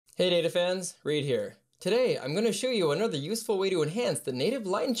Hey data fans, Reed here. Today I'm going to show you another useful way to enhance the native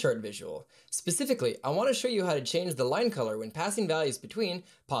line chart visual. Specifically, I want to show you how to change the line color when passing values between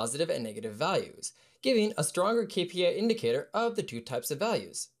positive and negative values, giving a stronger KPI indicator of the two types of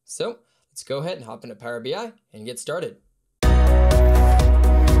values. So let's go ahead and hop into Power BI and get started.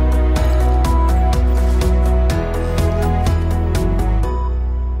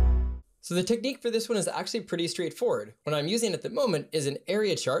 So the technique for this one is actually pretty straightforward. What I'm using at the moment is an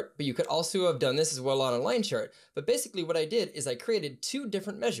area chart, but you could also have done this as well on a line chart. But basically what I did is I created two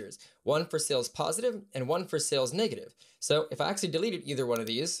different measures, one for sales positive and one for sales negative. So if I actually deleted either one of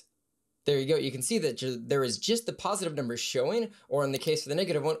these, there you go. You can see that there is just the positive numbers showing, or in the case of the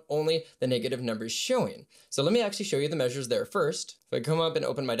negative one, only the negative numbers showing. So let me actually show you the measures there first. If I come up and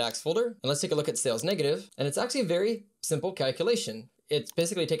open my DAX folder, and let's take a look at sales negative, and it's actually a very simple calculation. It's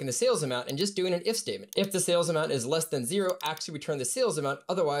basically taking the sales amount and just doing an if statement. If the sales amount is less than 0, actually return the sales amount,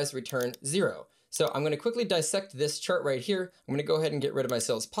 otherwise return 0. So I'm going to quickly dissect this chart right here. I'm going to go ahead and get rid of my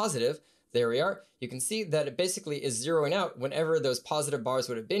sales positive. There we are. You can see that it basically is zeroing out whenever those positive bars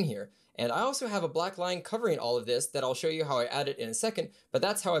would have been here. And I also have a black line covering all of this that I'll show you how I add it in a second, but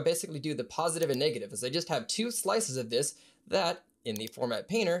that's how I basically do the positive and negative, is I just have two slices of this that, in the format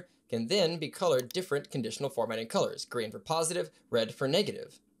painter, can then be colored different conditional formatting colors, green for positive, red for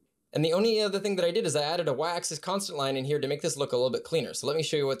negative. And the only other thing that I did is I added a y-axis constant line in here to make this look a little bit cleaner. So let me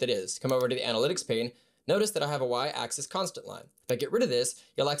show you what that is. Come over to the analytics pane. Notice that I have a y-axis constant line. If I get rid of this,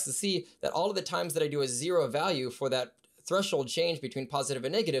 you'll actually see that all of the times that I do a 0 value for that threshold change between positive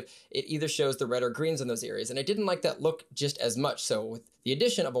and negative, it either shows the red or greens in those areas. And I didn't like that look just as much. So with the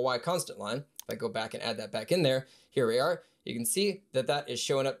addition of a y constant line, if I go back and add that back in there, here we are. You can see that that is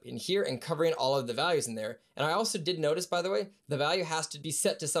showing up in here and covering all of the values in there. And I also did notice, by the way, the value has to be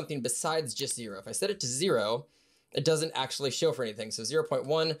set to something besides just 0. If I set it to 0, it doesn't actually show for anything. So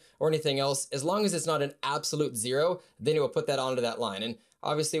 0.1 or anything else, as long as it's not an absolute 0, then it will put that onto that line. And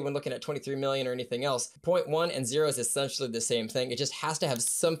obviously when looking at 23 million or anything else, 0.1 and 0 is essentially the same thing. It just has to have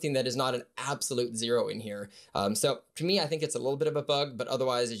something that is not an absolute 0 in here. So to me, I think it's a little bit of a bug, but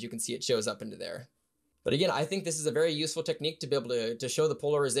otherwise, as you can see, it shows up into there. But again, I think this is a very useful technique to be able to show the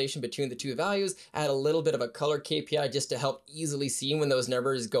polarization between the two values, add a little bit of a color KPI just to help easily see when those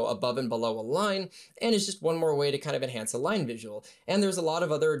numbers go above and below a line, and it's just one more way to kind of enhance a line visual. And there's a lot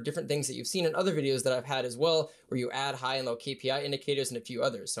of other different things that you've seen in other videos that I've had as well, where you add high and low KPI indicators and a few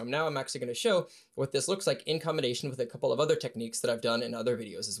others. So now I'm actually going to show what this looks like in combination with a couple of other techniques that I've done in other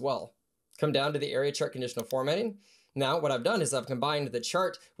videos as well. Come down to the area chart conditional formatting. Now what I've done is I've combined the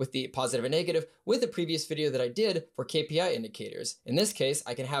chart with the positive and negative with the previous video that I did for KPI indicators. In this case,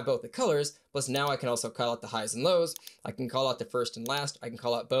 I can have both the colors, plus now I can also call out the highs and lows. I can call out the first and last. I can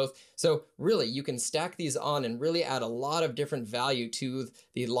call out both. So really, you can stack these on and really add a lot of different value to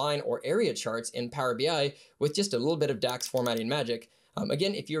the line or area charts in Power BI with just a little bit of DAX formatting magic.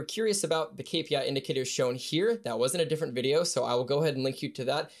 Again, if you're curious about the KPI indicators shown here, that was in a different video, so I will go ahead and link you to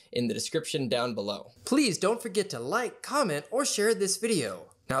that in the description down below. Please don't forget to like, comment, or share this video.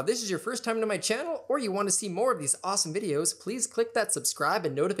 Now, if this is your first time to my channel, or you want to see more of these awesome videos, please click that subscribe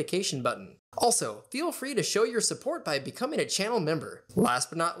and notification button. Also, feel free to show your support by becoming a channel member. Last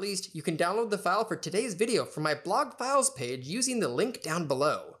but not least, you can download the file for today's video from my blog files page using the link down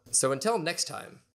below. So until next time.